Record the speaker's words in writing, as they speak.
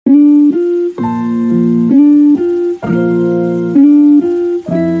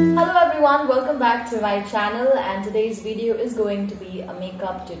back to my channel, and today's video is going to be a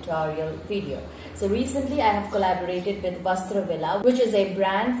makeup tutorial video. So recently I have collaborated with Vastra Villa, which is a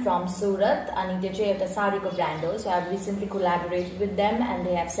brand from Surat, and it's a sari ko brand ho. So I have recently collaborated with them and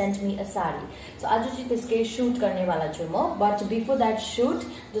they have sent me a sari. So I just this shoot karne wala chu mo, but before that shoot,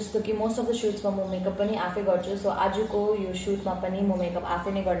 just to most of the shoots ma mo makeup pani afai garchu. So ajuko yo shoot ma pani mo makeup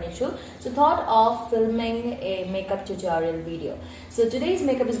afai nai गर्ने छु. So thought of filming a makeup tutorial video. So today's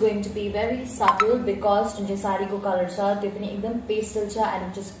makeup is going to be very subtle because जुन चाहिँ साडीको colour छ त्यो पनि एकदम pastel छ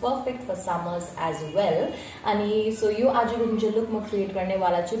and it is perfect for summers as well. अनि so यो आजको जुन चाहिँ look म create गर्ने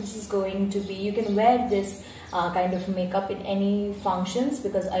वाला छु, this is going to be, you can wear this kind of makeup in any functions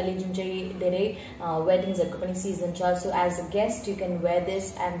because अहिले जुन चाहिँ धेरै weddings हरुको पनि season छ. So as a guest you can wear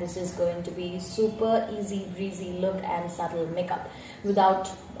this and this is going to be super easy breezy look and subtle makeup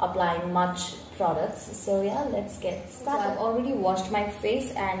without applying much products. So yeah, let's get started. So I've already washed my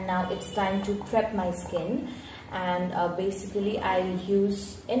face and now it's time to prep my skin, and basically I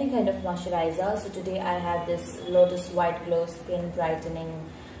use any kind of moisturizer. So today I have this Lotus White Glow Skin Brightening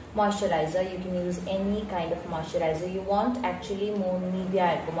moisturizer. You can use any kind of moisturizer you want. Actually more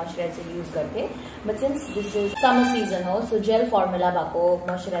Nivea moisturizer use garte, but since this is summer season ho, so gel formula bhako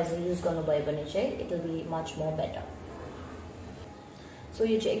moisturizer use garnu bhayo bhane chai it will be much more better. So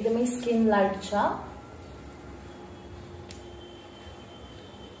यो चाहिँ एकदमै skin light छ.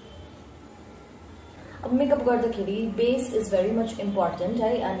 अब makeup गर्दाखेरि base is very much important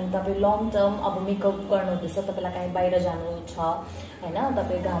है. अनि तपाई long term अब मेकअप गर्नुहुँदैछ, तपाईलाई कहीँ बाहिर जानु छ हैन,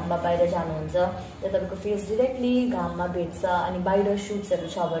 तपाई घाममा बाहिर जानुहुन्छ, र तपाईको फेस डाइरेक्टली घाममा भेट्छ अनि बाहिर शूट्सहरु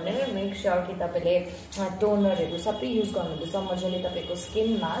छ भने मेक श्योर कि तपाईले टोनरहरु सबै युज गर्नुहुँदैछ मजाले तपाईको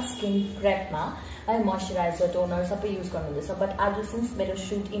स्किनमा, स्किन प्रेपमा है, मोइस्चराइजर टोनर सबै युज गर्नुहुँदैछ. बट आज सिन्स मेरो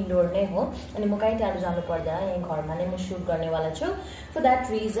शूट इन्डोर नै हो अनि म कहीँ टाढो जानु पर्दैन, यही घरमा नै म शूट गर्ने वाला छु. फर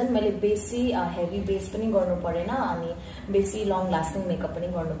दैट रिजन मैले बेसी हेभी बेस पनि गर्नु परेन अनि बेसी लङ लास्टिङ मेकअप पनि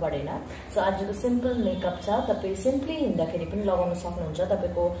गर्नु परेन. सो आजको सिम्पल मेकअप छ, तपाई सिम्पली हिँड्दाखेरि पनि लगाउन सक्नुहुन्छ.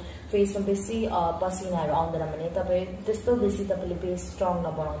 तपाईको फेसमा बेसी पसिनाहरु आउँदैन भने तपाई त्यस्तो बेसी तपाईले बेस स्ट्रङ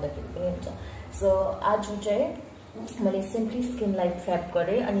नबनाउँदाखेरि पनि हुन्छ. सो आज चाहिँ मैले सिम्पली स्किनलाई प्रेप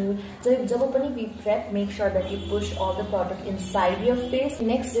गरेँ. अनि जब पनि we prep make sure that you push all the product inside your face.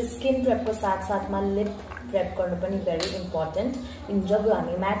 Next skin प्रेपको साथसाथमा लिप प्रेप गर्नु पनि भेरी इम्पोर्टेन्ट. जब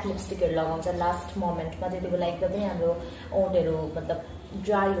हामी म्याट लिपस्टिकहरु लगाउँछ लास्ट मोमेन्टमा त्यति बेला एकदमै हाम्रो ओठहरु मतलब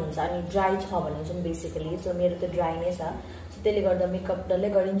ड्राई हुन्छ अनि ड्राई छ भने चाहिँ बेसिकली, सो मेरो त ड्राई नै छ, सो त्यसले गर्दा मेकअप डल्लै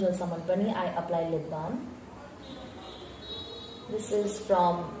गरिन्जेलसम्म पनि I apply lip balm. This is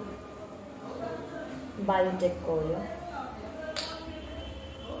from biotech को यो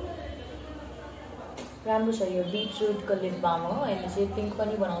राम्रो छ. यो बीटरूट को लिप बाम हो, यसले चाहिँ पिंक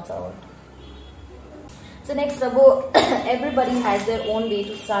पनि बनाउँछ ओठ. So next अब everybody has their own way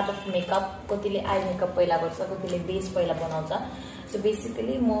to start off makeup. कतिले आई मेकअप पहिला गर्छ, कतिले बेस पहिला बनाउँछ. सो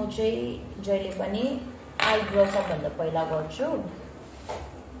बेसिकली म चाहिँ जहिले पनि आइब्रो सबभन्दा पहिला गर्छु.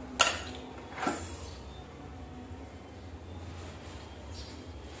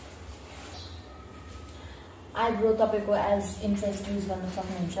 आइब्रो तपाईको एज इन्ट्रेस्ट युज गर्न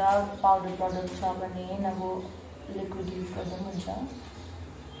सक्नुहुन्छ. पाउडर प्रडक्ट छ भने नभए लिक्विड युज गर्दा पनि हुन्छ.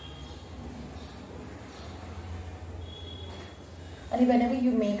 And whenever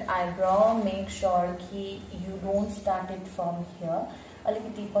you make eyebrow, make sure कि you don't start it from here.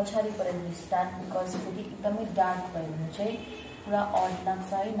 अलिकति पछाडिबाट start because फेरि एकदमै डार्क भयो भने चाहिँ पुरा odd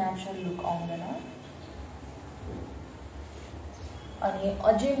लाग्छ है, नेचुरल लुक आउँदैन. अनि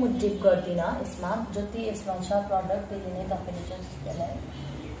अझै म डिप गर्दिन यसमा, जति यसमा छ प्रडक्ट त्यसले नै तपाईले चाहिँ त्यसलाई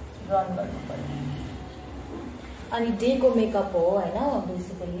रन गर्नुपर्छ. अनि डे को मेकअप हो हैन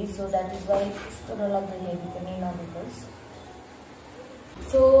basically, so that is why यस्तो लाग्दैन हेभी पनि नबिकज.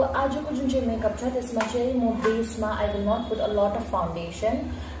 सो आजको जुन चाहिँ मेकअप छ त्यसमा चाहिँ म बेसमा I will not put a lot of foundation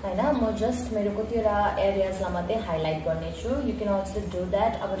हैन, म जस्ट मेरो कतिवटा एरियाजलाई मात्रै हाइलाइट गर्ने छु. You can also do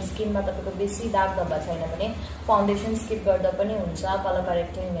that. अब स्किनमा तपाईको बेसी दाग धब्बा छैन भने फाउन्डेसन स्किप गर्दा पनि हुन्छ, कलर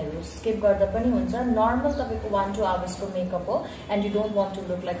करेक्टिङहरु स्किप गर्दा पनि हुन्छ. नर्मल तपाईको 1 to 2 आवर्स को मेकअप हो and you don't want to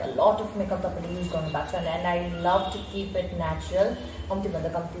look like a lot of makeup तपाईले युज गर्नु भएको छ. And I love to keep it natural, कम्ती भन्दा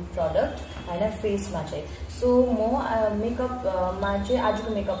कम्ती प्रडक्ट हैन फेसमा चाहिँ. सो म मेकअपमा चाहिँ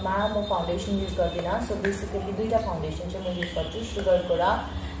आजको मेकअपमा म फाउन्डेसन युज गर्दिन. सो बेसिकली दुईटा फाउन्डेसन चाहिँ म युज गर्छु, सुगरको र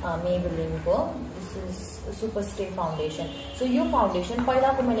मेबेलिनको. This is super stay foundation. So यो फाउन्डेसन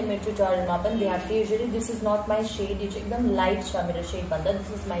पहिलाको मैले मेरो ट्युटोरियलमा पनि देखाएको थिएँ. Usually this is not my shed, यो चाहिँ एकदम लाइट छ मेरो सेड भन्दा.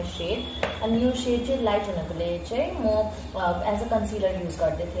 दिस इज माई सेड अनि यो सेड चाहिँ लाइट हुनाकोले चाहिँ म एज अ कन्सिलर युज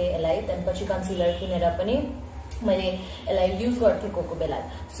गर्दै थिएँ यसलाई. त्यसपछि कन्सिलर किनेर पनि मैले यसलाई युज गर्थेँ कोको बेला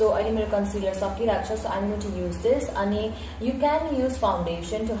सो अहिले मेरो कन्सिलर सकिरहेको छ so I am going to use this अनि you can use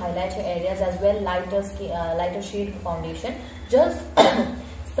foundation to highlight your areas as well lighter शेडको foundation just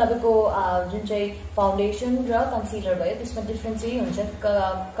तपाईको जुन चाहिँ फाउन्डेसन र कन्सिलर भयो त्यसमा डिफरेन्स यही हुन्छ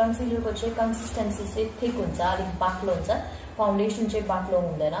कन्सिलरको चाहिँ कन्सिस्टेन्सी चाहिँ थिक हुन्छ अलिक बाक्लो हुन्छ फाउन्डेसन चाहिँ बाक्लो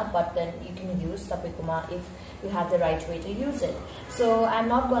हुँदैन but then you can use तपाईकोमा if you have the right way to use it. So I'm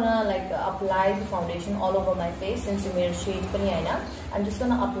not gonna like apply the foundation all over my face since you made shade pani haina. I'm just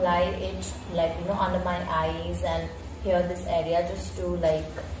gonna apply it like under my eyes and here this area just to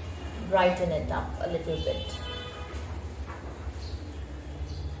like brighten it up a little bit.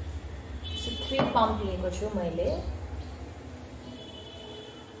 So 3 pump लिएको छु मैले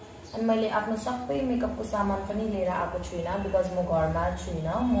अनि मैले आफ्नो सबै मेकअपको सामान पनि लिएर आएको छुइनँ बिकज म घरमा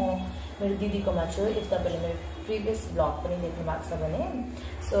छुइनँ म मेरो दिदीकोमा छु इफ तपाईले मेरो प्रिभियस ब्लग पनि देख्नु भएको छ भने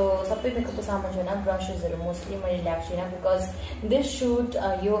सो सबै मेकअपको सामान छैन ब्रसेसहरू मोस्टली मैले ल्याएको छुइनँ बिकज दिस सुट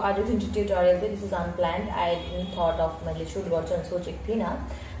यो आज जुन चाहिँ ट्युटोरियल थियो this is unplanned I didn't thought of मैले सुट गर्छु भने सोचेको थिइनँ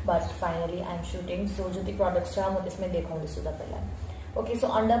but finally I am shooting so जति प्रडक्ट्स छ म त्यसमै देखाउँदैछु तपाईँलाई okay so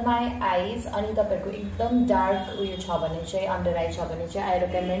under my eyes अनि तपाईँहरूको एकदम डार्क उयो छ भने चाहिँ अन्डर आई छ भने चाहिँ I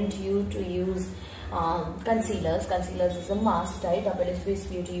recommend you to use कन्सिलर्स is a must है तपाईँले स्विस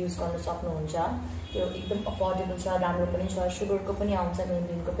ब्युटी युज गर्न सक्नुहुन्छ त्यो एकदम अफोर्डेबल छ राम्रो पनि छ सुगरको पनि आउँछ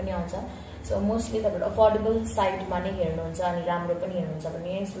मेन्दिनको पनि आउँछ सो मोस्टली तपाईँहरू अफोर्डेबल साइडमा नै हेर्नुहुन्छ अनि राम्रो पनि हेर्नुहुन्छ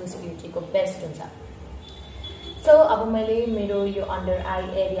भने स्विस ब्युटीको बेस्ट हुन्छ सो अब मैले मेरो यो अन्डर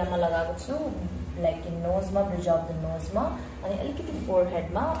आई एरियामा लगाएको छु like in नोजमा bridge of the नोजमा अनि अलिकति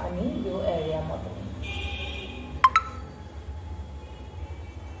फोरहेडमा अनि यो एरियामा पनि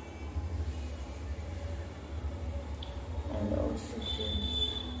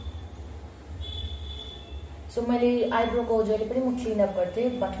सो मैले आइब्रोको जहिले पनि म क्लिनअप गर्थेँ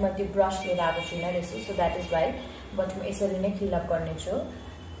बट म त्यो ब्रस लिएर आएको छुइनँ रहेछु so that is why but म यसरी नै क्लिनअप गर्नेछु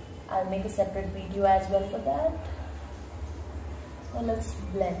I make a separate video as well for that let's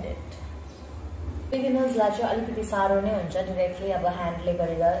blend it बिगिनर्सलाई चाहिँ अलिकति साह्रो नै हुन्छ डिरेक्टली अब ह्यान्डले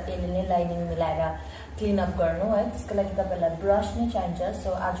गरेर यसले नै लाइनिङ मिलाएर क्लिनअप गर्नु है त्यसको लागि तपाईँलाई ब्रस नै चाहिन्छ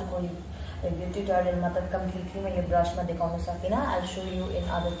सो आजको यो ट्युटोरियलमा त कम्प्लिटली मैले ब्रसमा देखाउन सकिनँ I so you in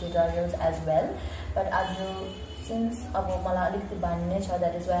other tutorials as well but आज सिन्स अब मलाई अलिकति बान्ने छ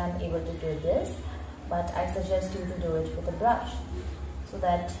that is why I am able to do this but I suggest you to do it with a brush so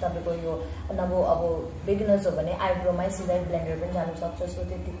that तपाईँको यो नभए अब beginners हो भने आइब्रोमै सिधै ब्लेन्डर पनि जानु सक्छ सो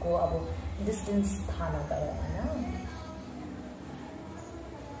त्यतिको अब डिस्टेन्स थाहा नपायो होइन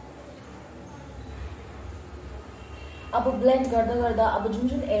अब ब्लेन्ड गर्दा गर्दा अब जुन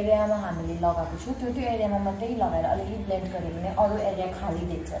जुन एरियामा हामीले लगाएको छु त्यो एरियामा मात्रै लगाएर अलिअलि ब्लेन्ड गऱ्यो भने अरू एरिया खाली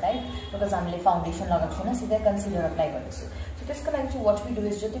देख्छ राइट बिकज हामीले फाउन्डेसन लगाएको छैन सिधै कन्सिलर अप्लाई गर्दैछु सो त्यसको लागि चाहिँ वाट वी डु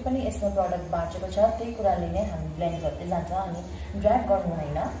इज जति पनि यसमा प्रडक्ट बाँचेको छ त्यही कुराले नै हामी ब्लेन्ड गर्दै जान्छ अनि ड्र्याग गर्नु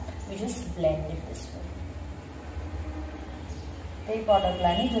होइन we just blend it this way त्यही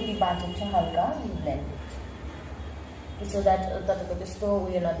प्रडक्टलाई नै जति बाँचेको छ हल्का we blend it so that तपाईँको त्यस्तो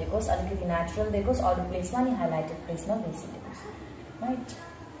उयो नदेखोस् अलिकति नेचुरल देखोस् अरू प्लेसमा अनि हाइलाइटेड प्लेसमा बेसी देखोस् right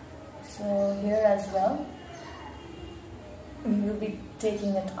so here as well we will be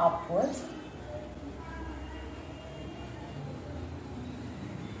taking it upwards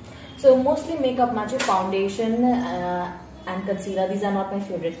so mostly मेकअपमा चाहिँ foundation and concealer these are not my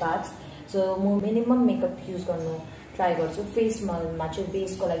favourite parts so म मिनिमम मेकअप युज गर्नु ट्राई गर्छु फेसमा चाहिँ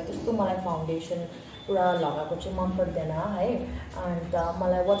बेसको लागि त्यस्तो मलाई फाउन्डेसन पुरा लगाएको चाहिँ मन पर्दैन है एन्ड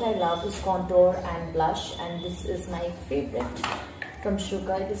मलाई what I love is कन्टोर and bless and this is my favourite from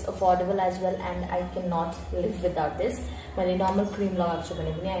sugar it is affordable as well and I can not leave without this मैले नर्मल क्रिम लगाएको छु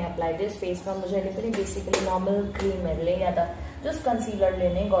भने पनि आई एप्लाई दिस फेसमा म जहिले पनि बेसिकली नर्मल क्रिमहरूले या त जस्ट कन्सिलरले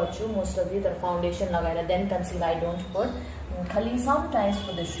नै गर्छु मोस्ट अफ यु तर फाउन्डेसन लगाएर then concealer I don't put खालि sometimes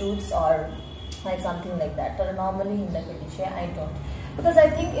for the suites or like something like that तर नर्मली हिँड्दाखेरि चाहिँ I don't because I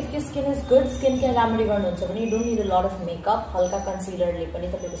think if your skin is good skin care राम्ररी गर्नुहुन्छ भने you don't need a lot of makeup हल्का कन्सिलरले पनि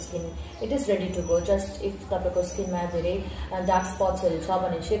तपाईँको skin it is ready to go just if तपाईँको स्किनमा धेरै डार्क स्पट्सहरू छ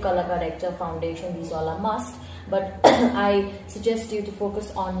भने चाहिँ colour corrector foundation these all are must but I suggest you to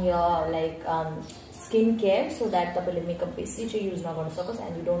focus on your like skin care so that तपाईँले मेकअप बेसी चाहिँ युज नगर्नु सकोस्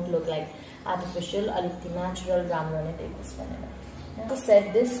and you don't look like artificial अलिकति नेचुरल राम्रो नै देखोस् भनेर टु सेट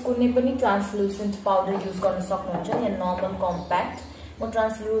दिस कुनै पनि ट्रान्सलुसेन्ट पाउडर युज गर्न सक्नुहुन्छ या नर्मल कम्प्याक्ट म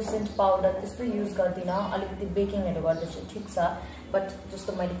ट्रान्सलुसेन्ट पाउडर त्यस्तो युज गर्दिनँ अलिकति बेकिङहरू गर्दा चाहिँ ठिक छ बट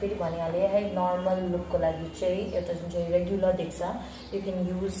जस्तो मैले फेरि भनिहालेँ है नर्मल लुकको लागि चाहिँ एउटा जुन चाहिँ रेगुलर देख्छ you can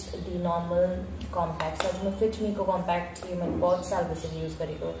use the normal compact so म फिटमीको कम्प्याक्ट यो मैले बहुत साल भइसक्यो युज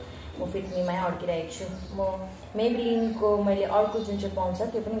गरेको म फिटमीमै अड्किरहेको छु म मेबलिनको मैले अर्को जुन चाहिँ पाउँछ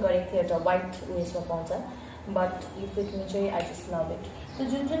त्यो पनि गरेको थिएँ एउटा वाइट उयसमा पाउँछ but you fit me चाहिँ I just love it. So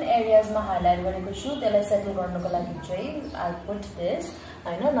जुन areas मा highlight गरेको छु त्यसलाई settle गर्नको लागि चाहिँ I'll put this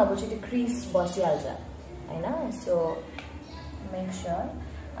हैन, नभए चाहिँ त्यो crease बसिहाल्छ हैन. So make sure.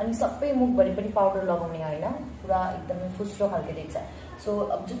 अनि सबै मुखभरि पनि पाउडर लगाउने हैन, पुरा एकदमै फुस्रो खालको देख्छ. सो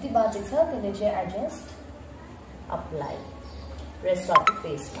अब जति बाँचेको छ त्यसले चाहिँ I just apply rest of the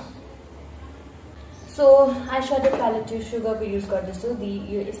face मा. So eyeshadow palette sugar को use गर्दैछु.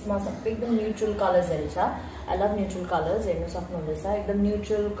 यसमा सबै एकदम neutral colors हरु छ. I love neutral colors. हेर्न सक्नुहुँदैछ एकदम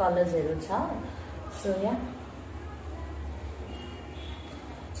neutral colors हरु छ. So yeah.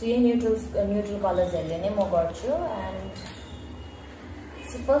 So ये neutral colors हरुले नै म गर्छु. And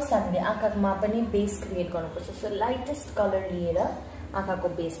so first हामीले आँखामा पनि base create गर्नुपर्छ. So lightest color लिएर आँखाको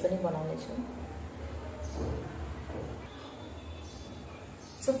base पनि बनाउने छु.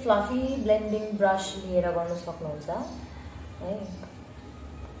 So fluffy blending brush लिएर गर्न सक्नुहुन्छ है.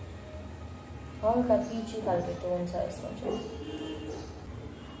 हल्का peachy खालको टोन छ यसमा चाहिँ.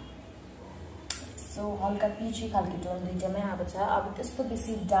 So हल्का peachy खालको टोन दुईटैमै आएको छ. अब त्यस्तो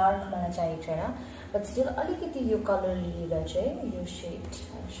बेसी डार्क मलाई चाहिएको छैन, but still अलिकति यो कलर लिएर चाहिँ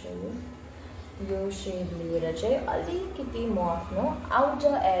यो शेड लिएर चाहिँ अलिकति म आफ्नो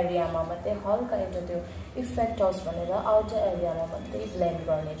आउटर एरियामा मात्रै हल्का एउटा त्यो इफेक्ट होस् भनेर आउटर एरियामा मात्रै ब्लेन्ड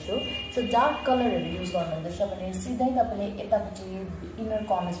गर्ने छु. सो डार्क कलरहरु युज गर्नुहुँदैछ भने सिधै तपाईले यतापट्टि inner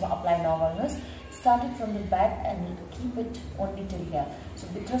कर्नर्समा apply नगर्नुस्. Start it from the back and keep it only till here. So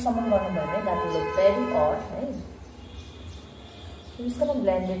भित्रसम्म गर्नुभयो भने that will look very odd, right? I'm just gonna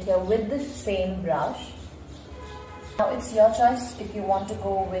blend it here with the same brush. Now it's your choice if you want to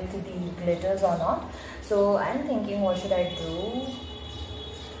go with the glitters or not. So I'm thinking, what should I do?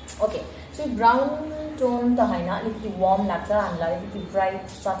 Okay, so brown tone ta haina, अलिकति warm लाग्छ हामीलाई, अलिकति bright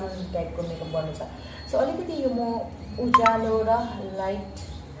subtle type को makeup गर्नु छ. So अलिकति यो म उज्यालो र light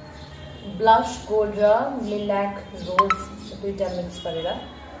blush gold र lilac rose दुईटा मिक्स गरेर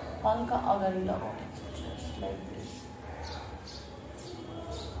हल्का अगाडि लगाउने छु, just like this.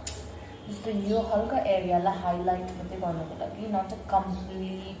 जस्तो यो हल्का एरियालाई हाइलाइट मात्रै गर्नको लागि, not a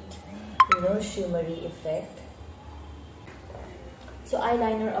complete shimmery effect. So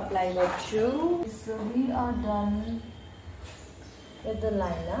eyeliner apply गर्छु. So we are done with the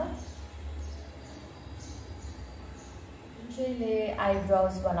liner. जहिले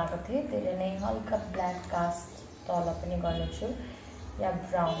eyebrows बनाएको थिए त्यसले नै हल्का black cast तल पनि गर्ने छु या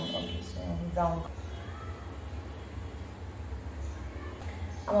brown. Okay, so brown.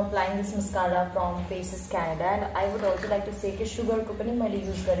 I'm applying this mascara from Faces Canada, and I would also like to say कि sugar को पनि मैले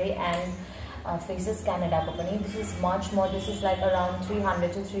use गरे and Faces Canada को पनि. This is much more. This is like around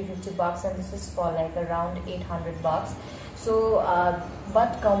 300 to 350 bucks, and this is for like around 800 bucks. So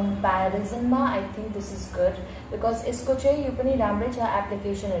but comparison मा I think this is good because यसको चाहिँ यो पनि राम्रै छ,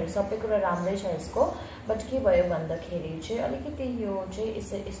 एप्लिकेसनहरु सबै कुरा राम्रै छ यसको. बट के भयो भन्दाखेरि चाहिँ अलिकति यो चाहिँ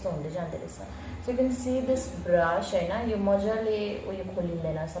यस्तो हुँदै जाँदै रहेछ. So you can see this brush हैन, यो मजाले उयो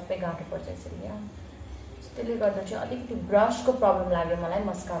खोलिँदैन, सबै गाँठो पर्छ यसरी यहाँ. त्यसले गर्दा चाहिँ अलिकति ब्रश को प्रब्लम लाग्यो मलाई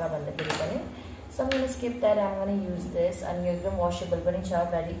मस्कारा भन्दाखेरि पनि. So I'm going to skip that. I'm going to use this, and यो एकदम washable पनि छ,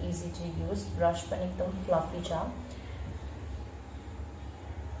 very easy to use. Brush पनि एकदम fluffy छ.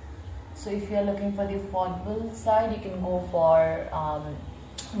 So if you are looking for the affordable side, you can go for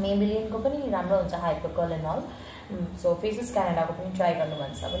Maybelline को पनि राम्रो हुन्छ, Hypercurl and all. So Faces Canada को पनि try गर्नु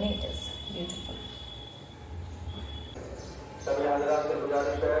मन छ भने it is beautiful.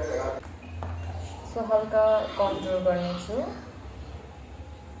 So हल्का contour गर्ने छु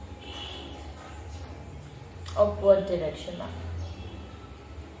upward direction मा.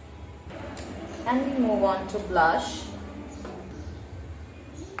 And we move on to blush.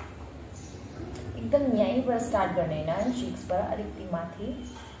 एकदम यहीँबाट स्टार्ट गर्ने हैन, cheeks बाट अलिकति माथि.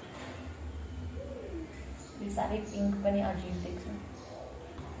 यो सारै पिंक पनि अजीब देख्छ.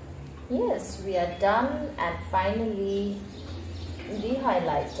 Yes, we are done, and finally the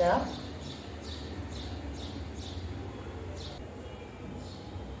highlighter.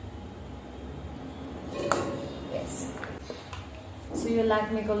 Yes. So your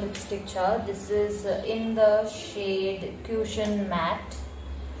Lakme ko lipstick cha. This is in the shade Cushion Matte.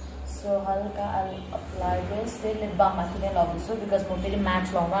 So halka I'll apply this. Then lip balm माथि नै लगाउँछु because म फेरि mat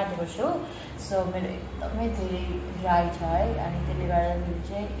लगाउन आँटेको छु. So मेरो एकदमै धेरै ड्राई छ है, अनि त्यसले गर्दाखेरि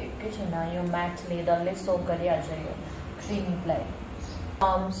चाहिँ एकैछिन यो म्याटले डल्लै सोक गरिहाल्छ यो क्रिमलाई.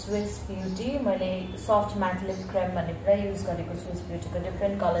 Swiss Beauty मैले सफ्ट म्याट लिप क्रिम भन्ने पुरा युज गरेको छु. Swiss Beauty को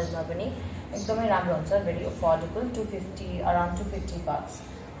डिफरेन्ट कलर्समा पनि एकदमै राम्रो हुन्छ, very affordable, 250 around 250 bucks.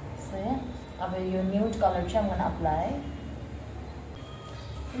 So yeah, अब यो न्यूड कलर चाहिँ I'm gonna apply.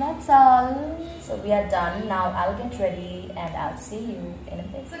 That's all. So we are done. Now I'll get ready and I'll see you in a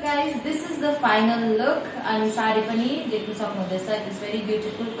bit. So guys, this is the final look. And sari pani dekhu sakनुहुँदैछ. It's very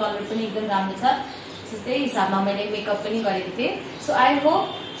beautiful. Color pani ekdam राम्रो छ. So त्यही हिसाबमा मैले makeup पनि गरेको थिएँ. So I hope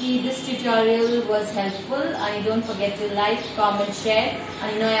this tutorial was helpful. And don't forget to like, comment, share.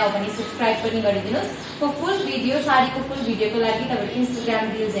 And नयाँ हो भने subscribe पनि गरिदिनुस्. For full video, sari को full video को लागि तपाईहरु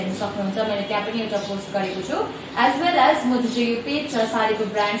Instagram reels हेर्न सक्नुहुन्छ. मैले त्यहाँ पनि एउटा पोस्ट गरेको छु. As well as म जुन यो पेज छ sari को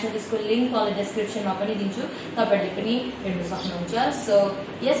brand छ त्यसको link तल description मा पनि दिन्छु. तपाईहरुले पनि हेर्न सक्नुहुन्छ. So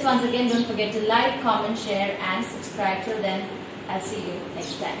yes, once again, don't forget to like, comment, share and subscribe. Till then, I'll see you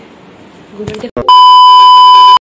next time.